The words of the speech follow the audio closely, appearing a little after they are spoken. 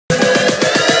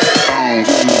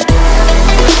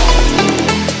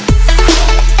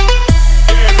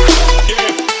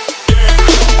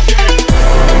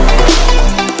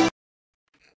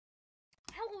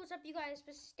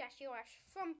Flash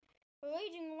from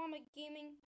Raging Llama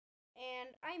Gaming, and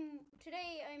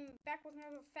today I'm back with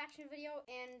another faction video,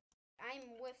 and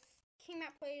I'm with King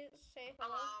Matt Plays. Say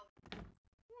hello.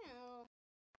 Hello.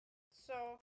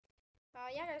 So,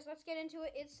 yeah, guys, let's get into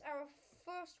it. It's our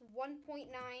first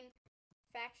 1.9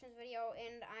 factions video,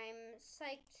 and I'm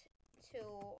psyched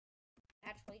to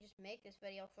actually just make this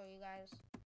video for you guys.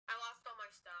 I lost all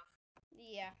my stuff.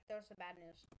 Yeah, there's the bad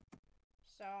news.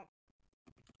 So,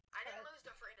 I didn't lose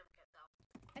the freedom kit though.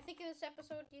 I think in this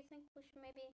episode, do you think we should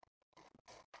maybe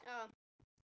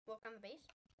work on the base?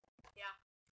 Yeah.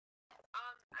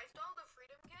 I stole the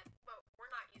freedom kit, but we're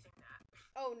not using that.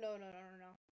 Oh, no.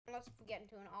 Unless we get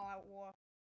into an all-out war.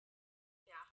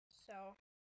 Yeah. So,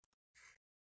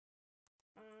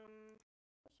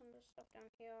 put some of this stuff down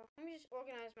here. Let me just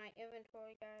organize my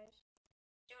inventory, guys.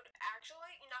 Dude,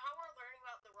 actually, you know how we're learning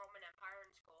about the Roman Empire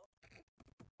in school?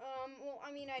 Well,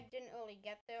 I mean, I didn't really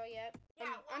get there yet.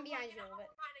 Yeah, I'm behind you a little bit.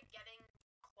 We're kind of getting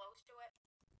close to it.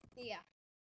 Yeah.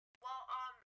 Well,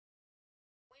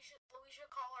 we should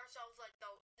call ourselves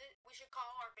we should call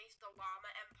our base the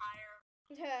Llama Empire.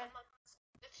 Yeah.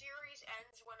 The series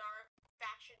ends when our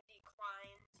faction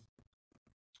declines.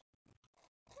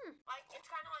 Like, it's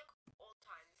kind of like old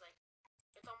times. Like,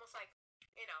 it's almost like,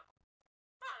 you know,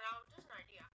 I don't know, just an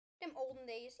idea. Them olden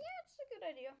days. Yeah, it's a good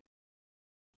idea.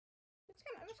 It's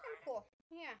kind of cool.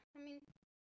 Yeah, I mean,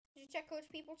 did you check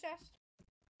Coach People chest?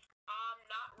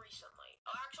 Not recently.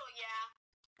 Oh, actually, yeah.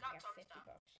 Got some 50 stuff.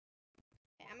 bucks.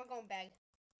 Yeah, I'm gonna go and beg.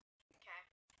 Okay.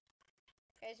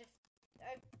 Guys,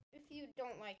 if you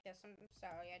don't like this, I'm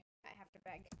sorry. I have to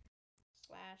beg.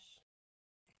 Slash.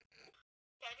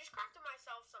 Yeah, I just crafted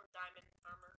myself some diamond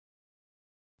armor.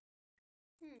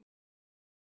 Good.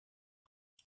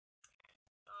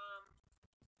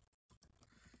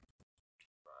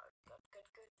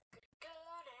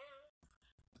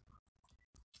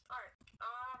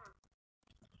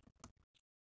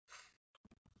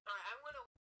 Alright, I'm gonna,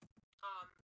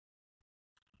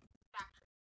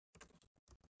 factory.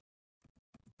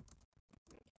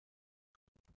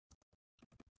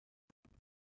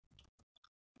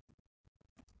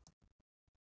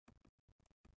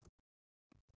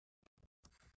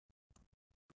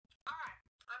 Alright,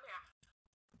 I'm here.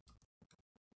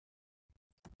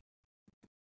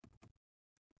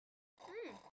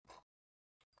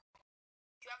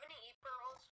 Do you have any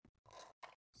e-pearls?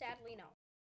 Sadly, no.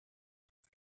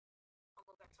 I'll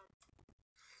go get some.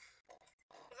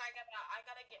 Cause I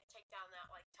gotta take down that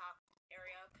like top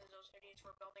area because those idiots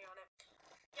were building on it.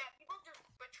 Yeah, people just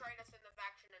betrayed us in the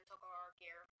faction and took all our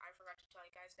gear. I forgot to tell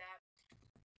you guys that.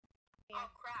 Yeah. Oh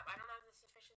crap! I don't have the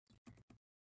sufficient.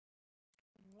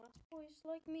 Lots of boys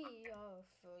like me are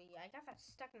free. I got that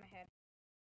stuck in my head.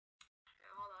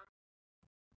 Yeah, hold on.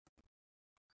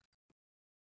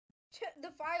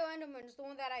 The Fire Enderman is the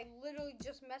one that I literally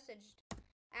just messaged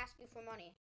asking for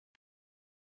money.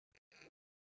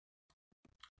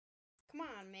 Come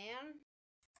on, man.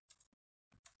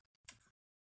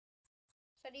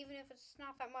 Said even if it's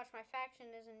not that much, my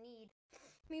faction is in need.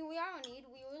 I mean, we are in need.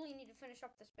 We really need to finish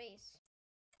up this base.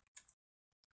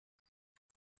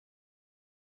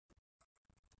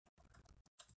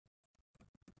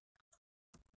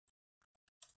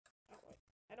 Oh, wait.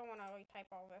 I don't want to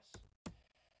retype all this.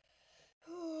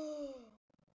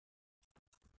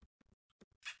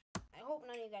 I hope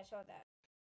none of you guys heard that.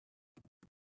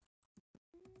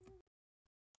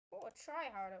 Oh, a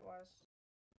try-hard it was.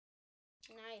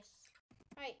 Nice.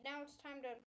 Alright, now it's time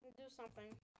to do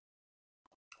something.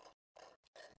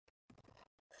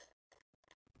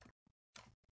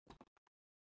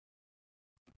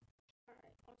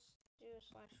 Alright, let's do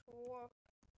 /work.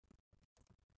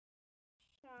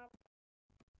 Shop.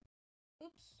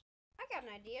 Oops. I got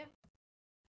an idea.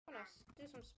 I'm gonna do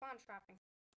some spawn trapping.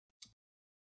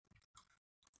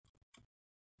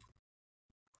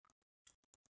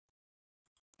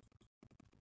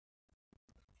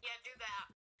 Yeah, do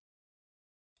that.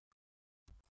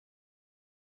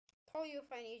 Tell you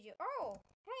if I need you. Oh,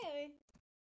 hey!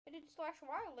 I did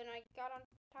 /wild and I got on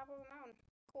top of a mountain.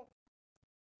 Cool.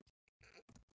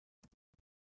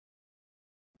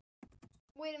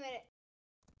 Wait a minute.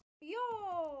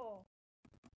 Yo!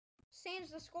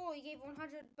 Sans the Skull, he gave 100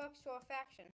 bucks to a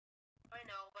faction. I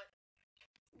know, but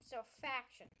It's a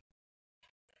faction.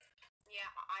 yeah,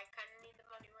 I kind of need the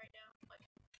money right now. Like,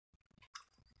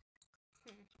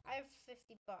 I have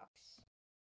 50 bucks.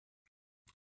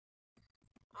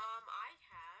 I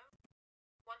have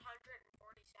 147.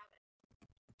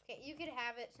 Okay, you could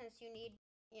have it since you need,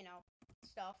 you know,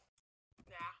 stuff.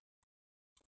 Yeah.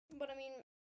 But I mean,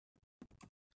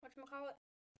 whatchamacallit?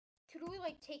 Could we,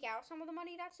 like, take out some of the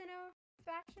money that's in a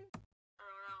faction? I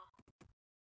don't know.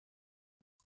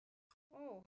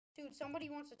 Dude, somebody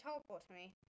wants to teleport to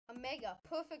me. A mega.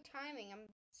 Perfect timing.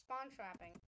 I'm spawn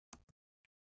trapping.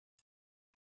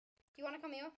 Do you want to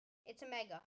come here? It's a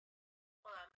mega.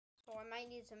 Hold on. So I might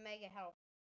need some mega help.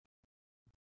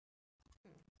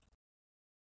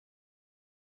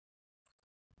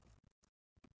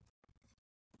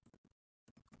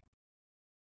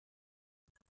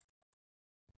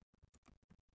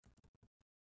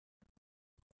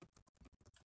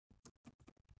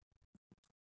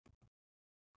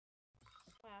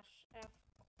 /F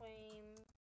claim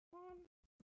 1.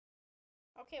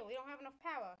 Okay, we don't have enough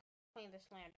power to claim this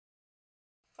land.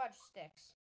 Fudge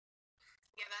sticks.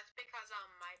 Yeah, that's because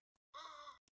my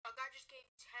a guy just gave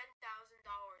 $10,000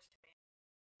 to me.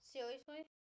 Seriously?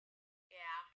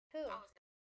 Yeah. Who? That was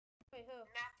Wait, who?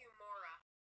 Matthew Mora.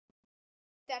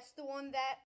 That's the one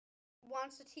that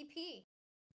wants to TP.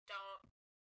 Don't.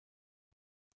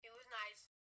 He was nice.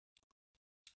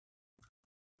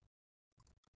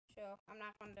 Sure, I'm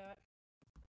not gonna do it.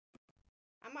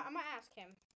 I'm gonna ask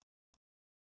him.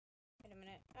 Wait a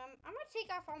minute. I'm gonna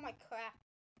take off all my crap.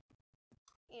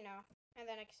 You know, and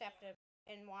then accept it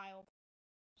in wild.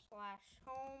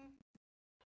 /home.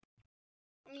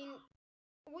 I mean,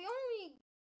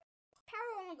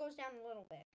 power only goes down a little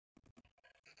bit.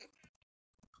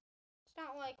 It's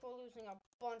not like we're losing a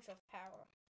bunch of power.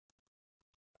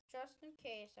 Just in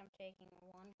case, I'm taking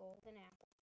one golden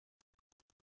apple.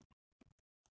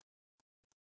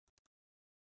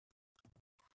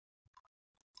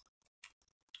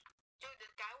 Dude,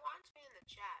 this guy wants me in the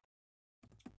chat.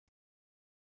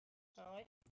 Really?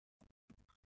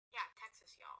 Yeah,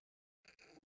 Texas, y'all.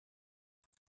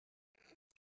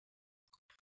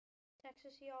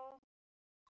 Texas, y'all.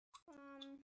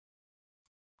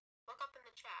 Look up in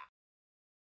the chat.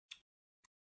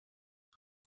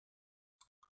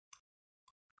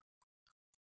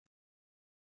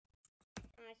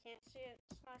 I can't see it.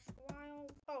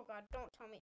 /wild. Oh god, don't tell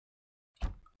me.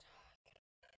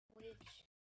 Leech.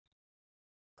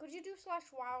 Could you do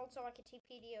 /wild so I could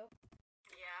TP to you?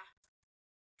 Yeah.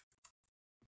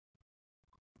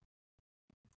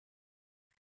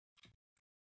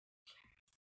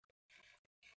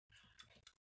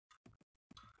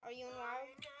 Are you in wild?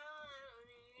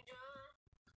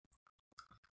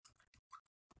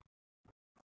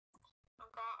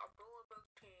 I've got a really big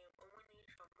team and we need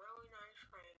some really nice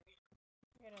rings.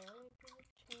 Got a really big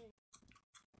team.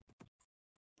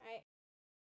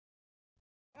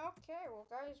 Okay, well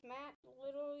guys, Matt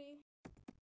literally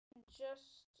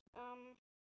just,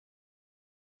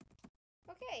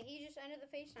 okay, he just ended the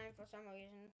FaceTime for some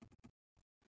reason.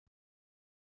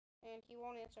 And he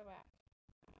won't answer back.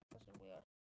 This is weird.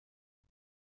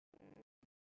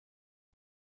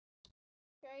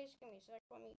 Guys, give me a sec,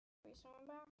 let me FaceTime him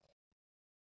back.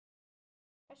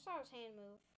 I saw his hand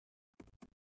move.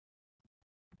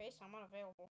 FaceTime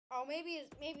unavailable. Oh, maybe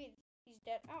he's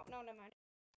dead. Oh, no, never mind.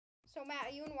 So, Matt,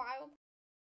 are you in wild?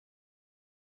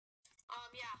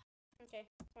 Yeah. Okay.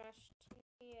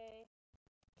 /TPA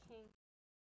King.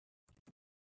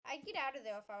 I'd get out of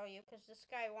there if I were you, because this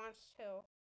guy wants to,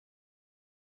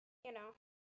 you know.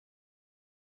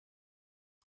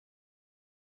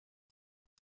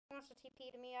 He wants to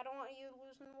TP to me. I don't want you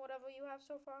losing whatever you have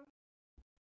so far.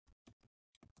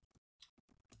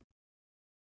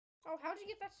 Oh, how'd you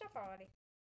get that stuff already?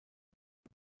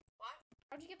 What?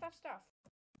 How'd you get that stuff?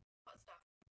 What stuff?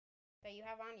 That you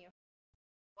have on you.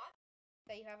 What?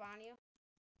 That you have on you.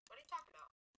 What are you talking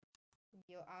about?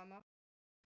 Your armor.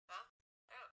 Huh?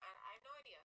 I have no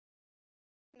idea.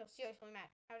 No, seriously, Matt.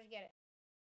 How'd you get it?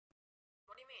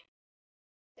 What do you mean?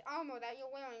 The armor that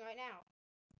you're wearing right now.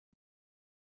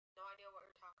 No idea what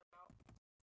you're talking about.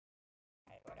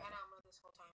 Alright, I've whatever. had armor this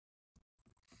whole time.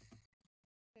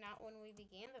 Not when we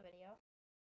began the video.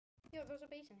 Yo, there's a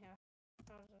base in here.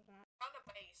 Oh, there's not. Found a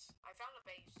base. I found a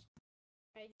base.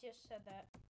 I just said that.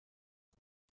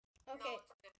 Okay.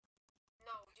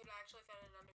 No, dude, I actually found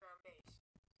an underground base.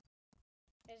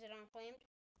 Is it unclaimed?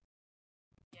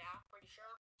 Yeah, pretty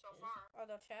sure. So far. Are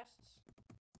there chests?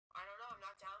 I don't know. I'm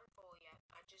not down full yet.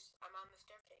 I'm on the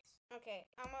staircase. Okay,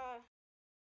 I'm a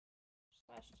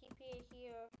 /TPA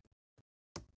here.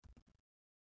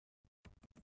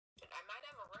 Dude, I might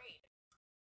have a raid.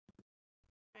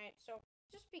 Alright, so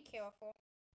just be careful.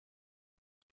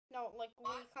 No, like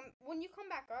when you come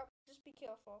back up, just be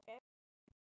careful, okay?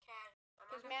 Okay.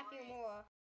 Because Matthew Moore.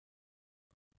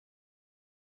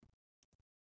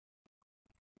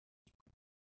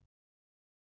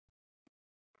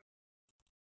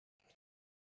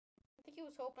 I think he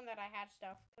was hoping that I had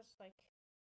stuff, because, like...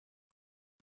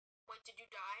 Wait, did you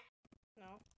die?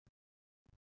 No.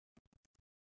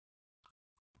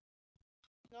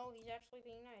 No, he's actually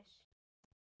being nice.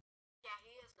 Yeah,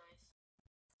 he is nice.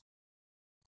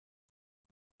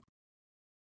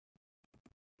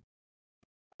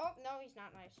 Oh, no, he's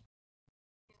not nice.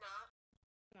 He's not?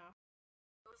 No.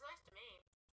 It was nice to me.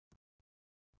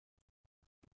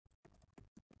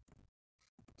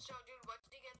 So, dude, what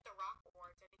did he get the rock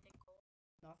awards? Anything cool?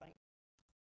 Nothing.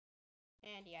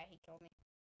 And yeah, he killed me.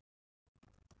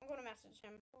 I'm gonna message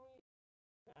him.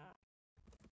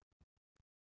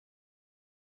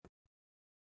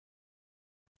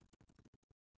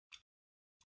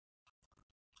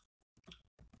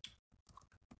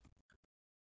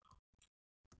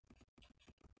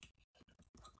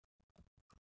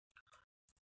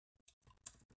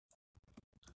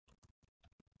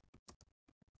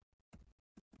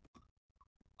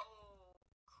 Oh,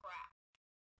 crap.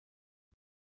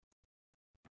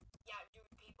 Yeah, dude,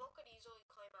 people could easily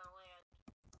claim our land.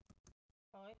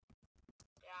 Really?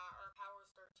 Yeah, our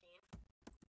power's 13.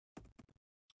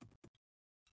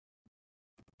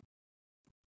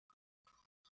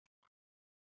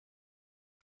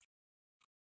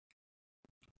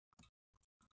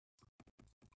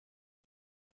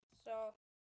 So,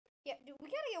 yeah, dude, we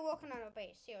gotta get working on our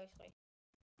base. Seriously,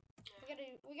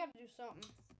 Yeah. we gotta do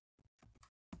something.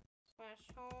 Slash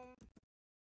home.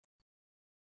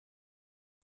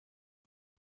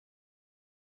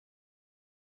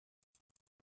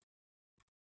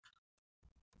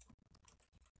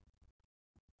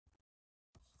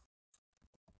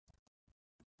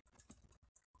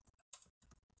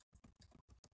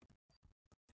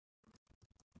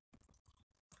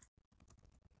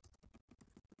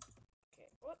 Okay,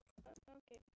 what?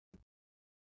 Okay.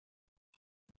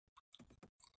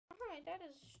 Alright, that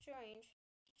is strange.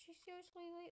 Did she seriously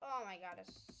leave? Oh my god,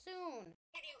 it's soon.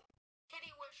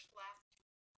 Kitty Wish left.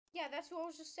 Yeah, that's who I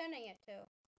was just sending it to.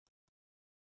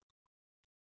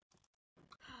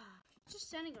 Just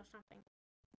sending her something.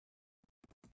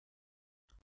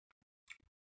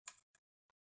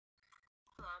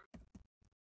 Hold on.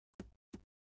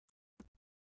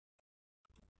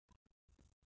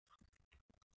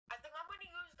 I think I'm gonna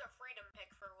use the freedom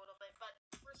pick for a little bit, but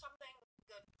for something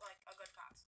good, like a good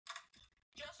cause.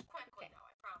 Just quickly, Okay. though,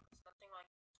 I promise. Nothing like.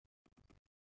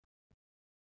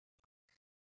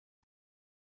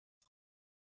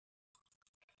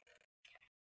 Okay.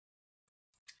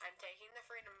 I'm taking the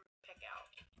freedom pick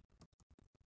out.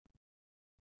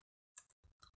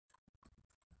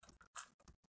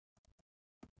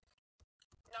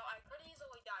 No, I could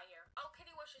easily die here. Oh,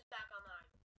 Kitty Wish is back online.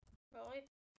 Really?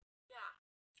 Yeah.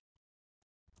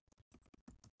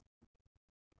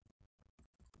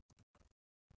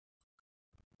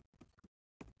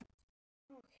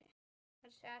 Okay.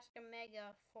 Let's ask a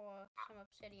Mega for some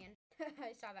obsidian.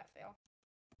 I saw that fail.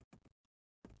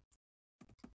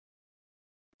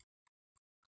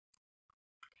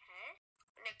 Okay.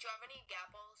 Nick, do you have any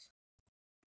gapples?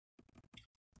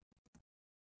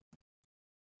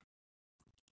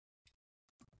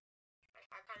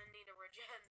 I kind of need a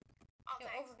regen. Oh, Yeah,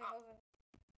 thanks. over here, over.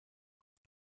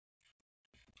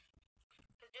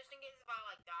 Cause just in case if I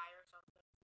like die or something.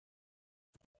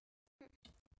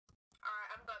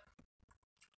 Alright, I'm good.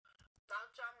 Now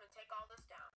it's time to take all this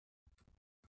down.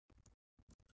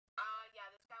 Yeah,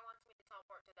 this guy wants me to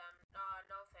teleport to them.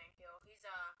 No thank you. He's,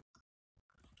 so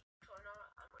you know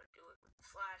what? I'm gonna do it with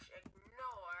slash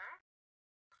ignore.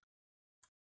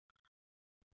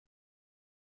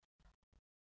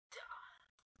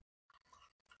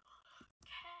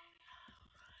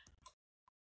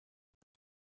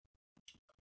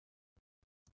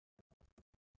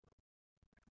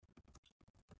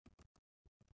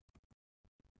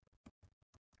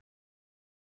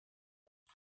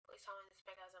 Please tell me this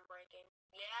pick hasn't breaking.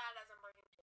 Yeah, it hasn't breaking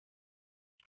too.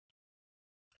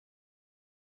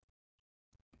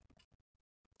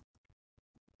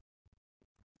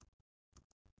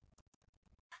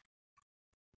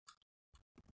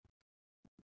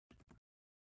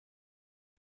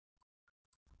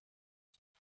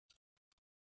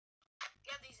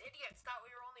 Yeah, these idiots thought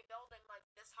we were only building like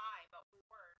this high, but we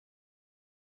weren't.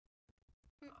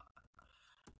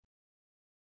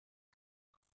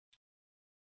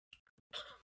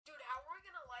 Dude, how are we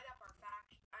gonna light up our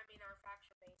faction? I mean, our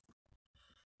faction base.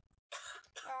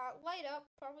 Light up.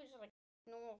 Probably just like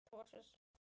normal torches.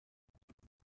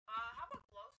 How about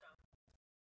glowstone?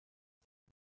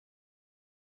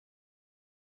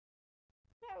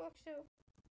 That works too.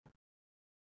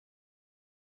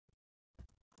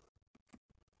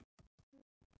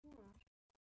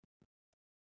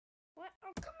 What?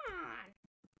 Oh, come on!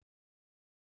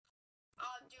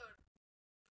 Dude.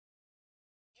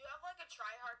 Do you have like a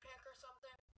tryhard pick or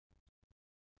something?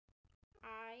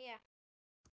 Yeah.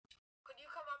 Could you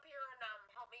come up here and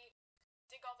help me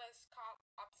dig take all this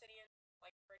obsidian,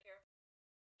 like right here.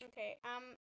 Okay.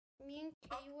 Me and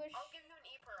Kitty wish. I'll give you an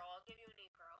e-pearl. I'll give you an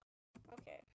e-pearl.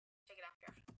 Okay. Take it up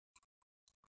here.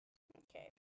 Okay.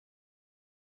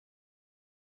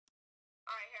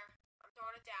 All right, here. I'm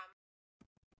throwing it down.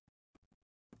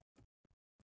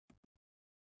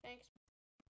 Thanks.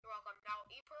 You're welcome. Now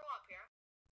e-pearl up here.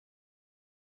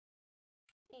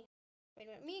 Wait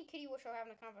a minute. Me and Kitty wish are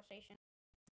having a conversation.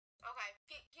 Okay,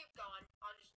 keep going.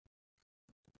 I'll just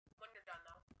when you're done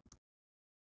though.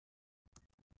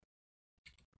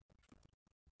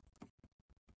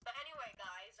 But anyway,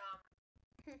 guys,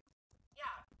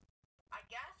 yeah, I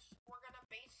guess we're gonna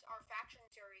base our faction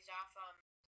series off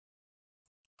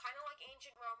kind of like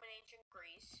ancient Rome and ancient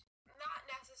Greece. Not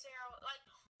necessarily like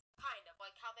kind of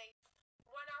like how they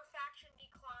when our faction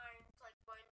declined, like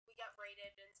when we got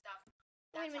raided and stuff.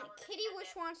 Wait a minute. Kitty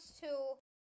wish wants to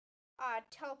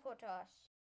teleport to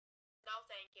us. No,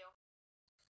 thank you.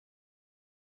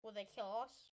 Will they kill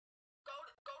us? Go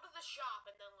to the shop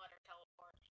and then let her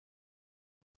teleport.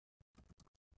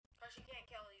 Cause she can't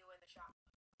kill you in the shop.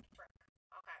 Frick.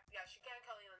 Okay, yeah, she can't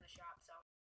kill you in the shop, so.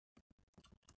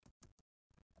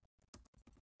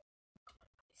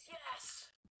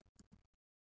 Yes!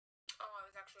 Oh, I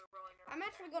was actually rolling her. I'm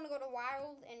actually gonna go to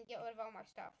Wild and get rid of all my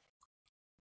stuff.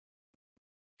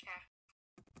 Okay.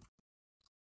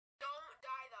 Don't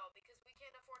die though, because we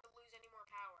can't afford to lose any more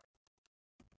power.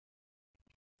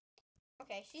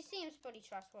 Okay, she seems pretty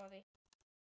trustworthy.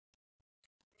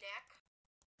 Nick,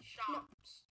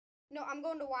 shops. No, I'm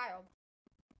going to Wild.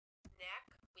 Nick,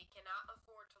 we cannot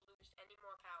afford to lose any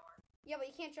more power. Yeah, but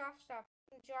you can't drop stuff.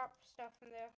 Drop stuff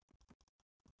from there.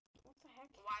 What the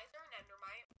heck? Why is there an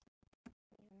endermite?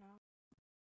 I don't know.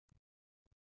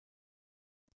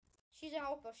 She's a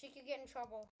helper. She could get in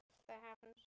trouble if that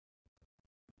happens.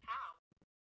 How?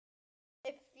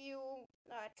 If you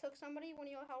took somebody when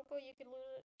you're a helper, you could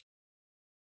lose it.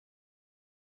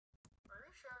 Are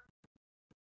you sure?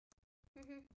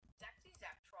 Mhm. Sexy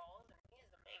Zach trolls, and he's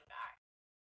the main guy.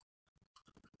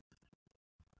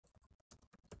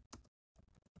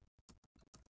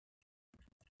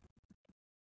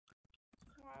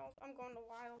 Wild. I'm going to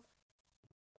Wild.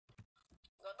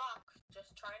 Good luck.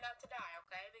 Just try not to die,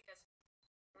 okay? Because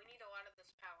we need a lot of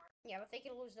this power. Yeah, but they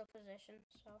could lose their position,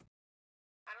 so.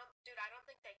 I don't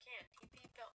think they can.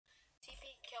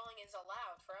 TP killing is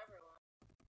allowed for everyone.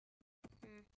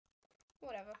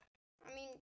 Whatever. I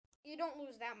mean, you don't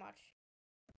lose that much.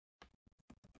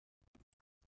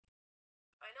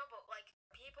 I know, but like,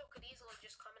 people could easily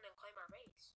just come in and claim our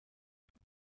base.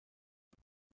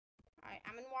 Alright,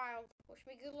 I'm in Wild. Wish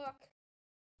me good luck.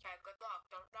 Okay, good luck.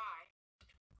 Don't die.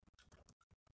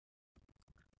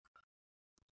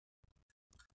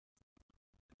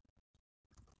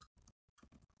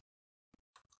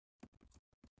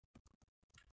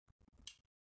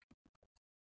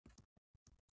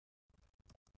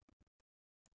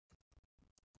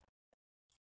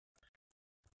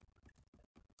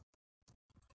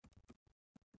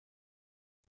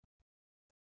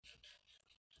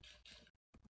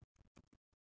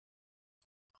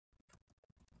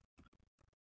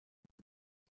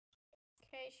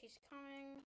 Okay, she's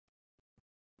coming.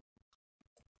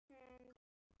 And...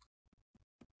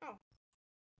 oh.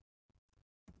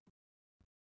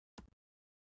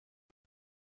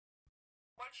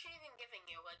 What's she even giving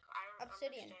you? Like, I don't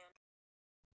Obsidian. understand.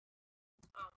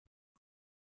 Oh.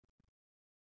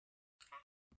 Okay.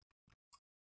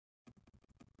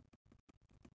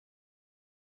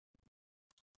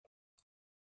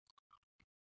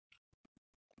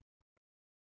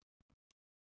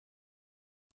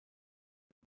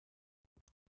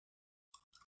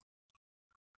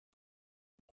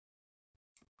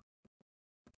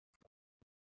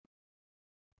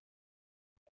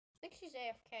 I think she's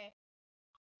AFK.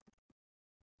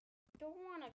 Don't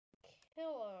want to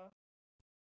kill her.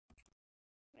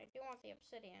 But I do want the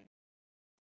obsidian.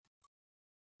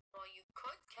 Well, you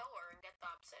could kill her and get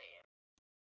the obsidian.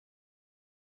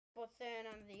 But then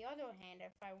on the other hand,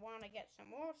 if I want to get some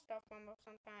more stuff from her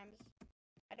sometimes,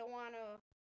 I don't want to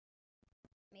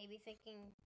maybe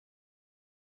thinking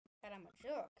that I'm a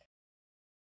jerk.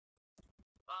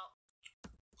 Well.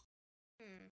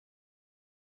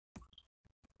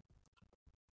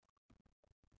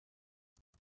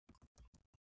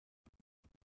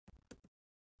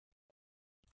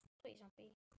 Please don't be.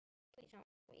 Please don't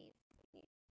leave.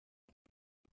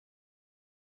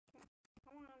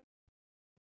 Come on.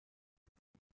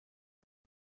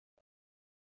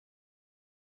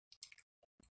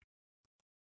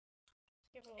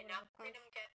 Give a And little now bit the freedom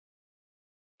kit.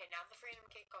 And now the freedom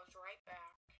kit goes right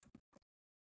back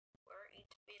where it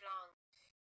belongs.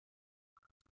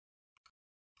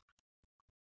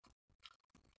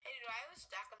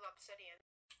 stack of obsidian.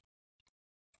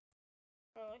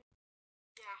 Really?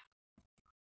 Yeah.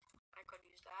 I could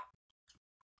use that.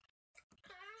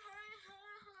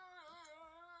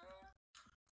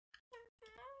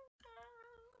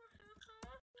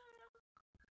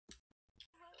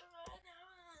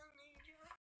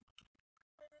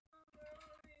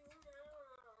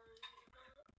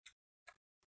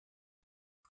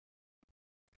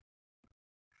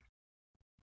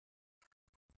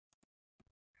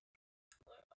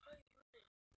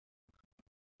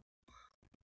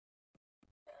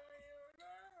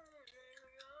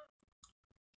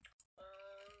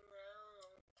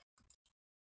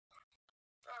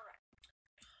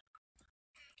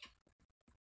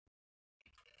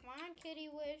 Come on, Kitty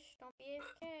Wish. Don't be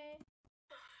AFK.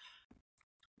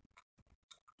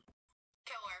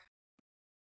 Killer.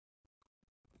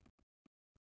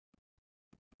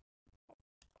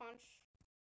 Punch.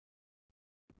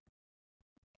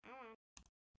 Come on.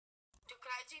 Dude,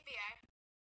 can I TPA?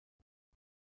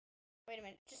 Wait a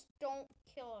minute. Just don't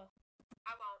kill her.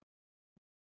 I won't.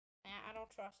 Nah, I don't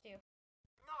trust you.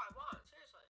 No, I won't.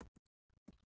 Seriously.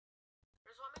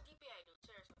 Just let me TPA, dude.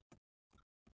 Seriously.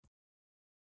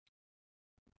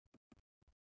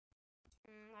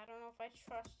 I don't know if I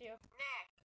trust you. Nick.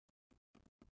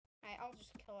 Alright, I'll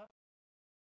just kill her.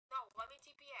 No, let me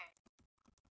TPA.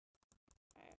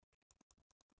 Alright.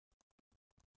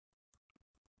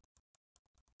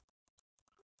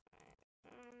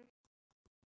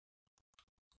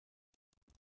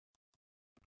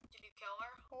 Did you kill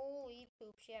her? Holy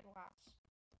poop, she had lots.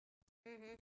 Did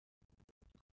you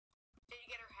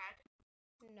get her head?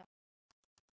 No.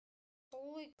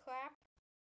 Holy crap.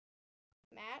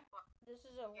 Matt, What? this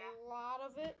is a Yeah. lot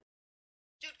of it.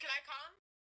 Dude, can I come?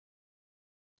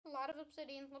 A lot of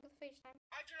obsidian. Look at the FaceTime.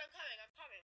 Dude, I'm coming. I'm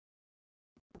coming.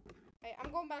 Hey,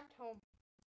 I'm going back home.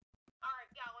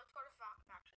 Alright, yeah, let's go to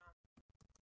faction home.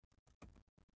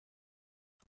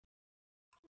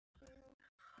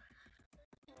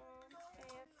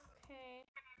 AFK.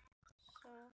 So.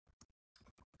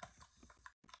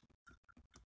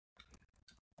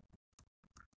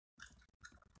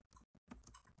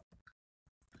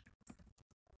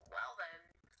 Well then.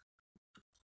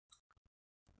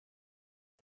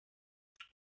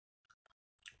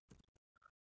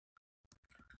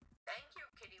 Thank you,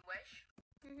 Kitty Wish.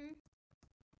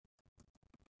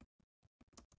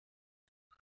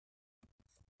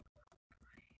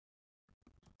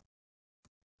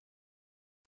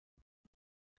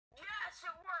 Yes,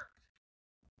 it worked.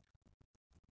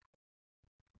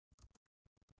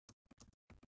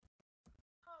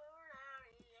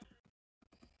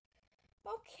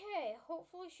 Okay,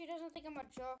 hopefully she doesn't think I'm a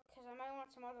jerk, because I might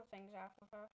want some other things off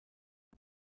of her.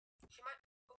 She might.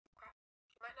 Oh crap.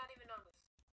 She might not even notice.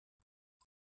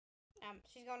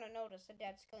 She's gonna notice a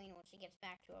dead screen when she gets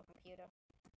back to her computer.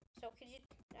 So could you,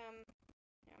 I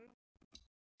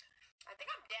think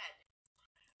I'm dead.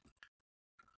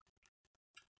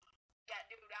 Yeah,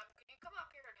 dude, could you come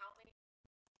up here and help me?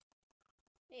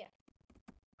 Yeah.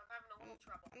 I'm having a little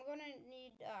trouble. I'm gonna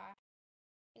need,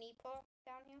 an e-pull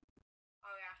down here.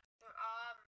 Oh, yeah.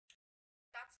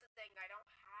 That's the thing, I don't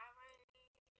have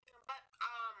any. But,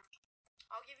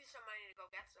 I'll give you some money to go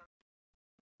get some.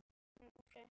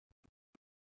 Okay.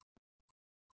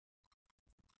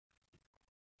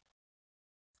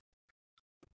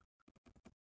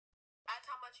 That's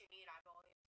how much you need, I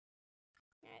believe.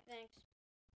 Alright, thanks.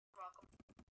 You're welcome.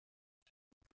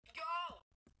 Yo!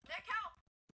 Nick, help!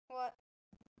 What?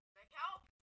 Nick, help!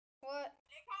 What?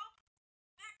 Nick, help!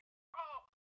 Nick! Oh!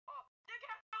 Nick,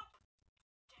 help!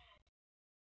 Dead.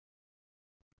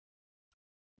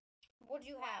 What'd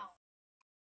you have?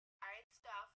 I had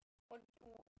stuff.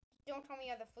 Don't tell me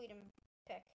you have the freedom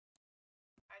pick.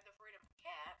 I had the freedom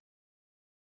kit.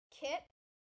 Kit?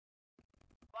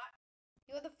 What?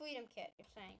 You have the freedom kit, you're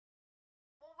saying.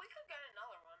 Well, we could get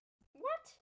another one.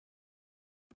 What?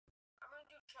 I'm gonna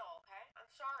do chill, okay? I'm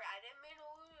sorry, I didn't mean to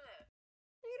lose it.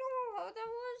 You don't know what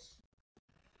that was?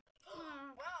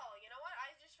 Well, you know what?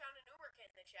 I just found a newer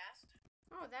kit in the chest.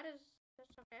 Oh,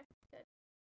 that's okay. Good.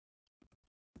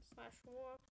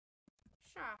 /war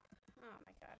shop. Oh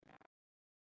my god, no.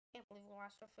 Can't believe we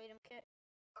lost our freedom kit.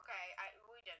 Okay,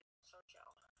 we didn't, so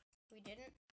chill. We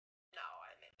didn't? No,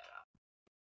 I made that up.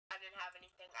 I didn't have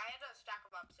anything. I had a stack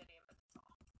of obsidian, but that's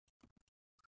all.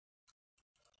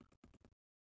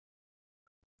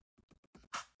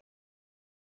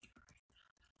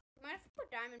 Mind if we put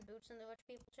diamond boots in the rich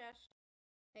people chest?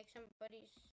 Make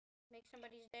somebody's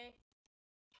day?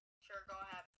 Sure, go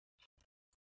ahead.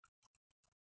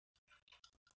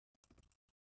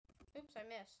 Oops, I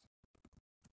missed.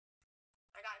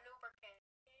 I got an Uber kit.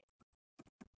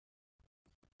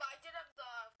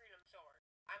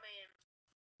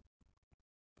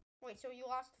 Wait, so you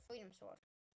lost the Freedom Sword?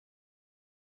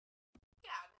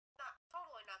 Yeah,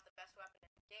 totally not the best weapon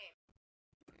in the game.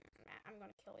 I'm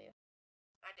gonna kill you.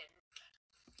 I didn't.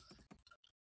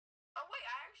 Oh wait,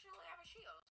 I actually have a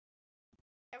shield.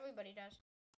 Everybody does.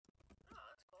 Oh,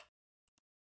 that's cool.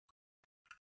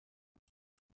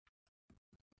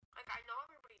 Like, I know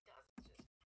everybody does, it's just...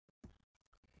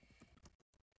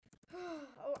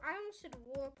 Oh, I almost said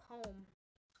warp home.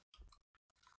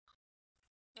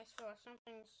 I swear,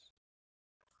 something's...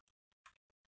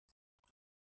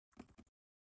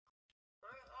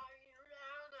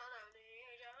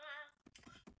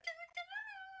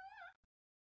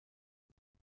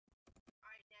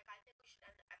 Alright, Nick, I think we should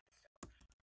end the episode.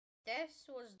 This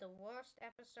was the worst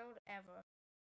episode ever.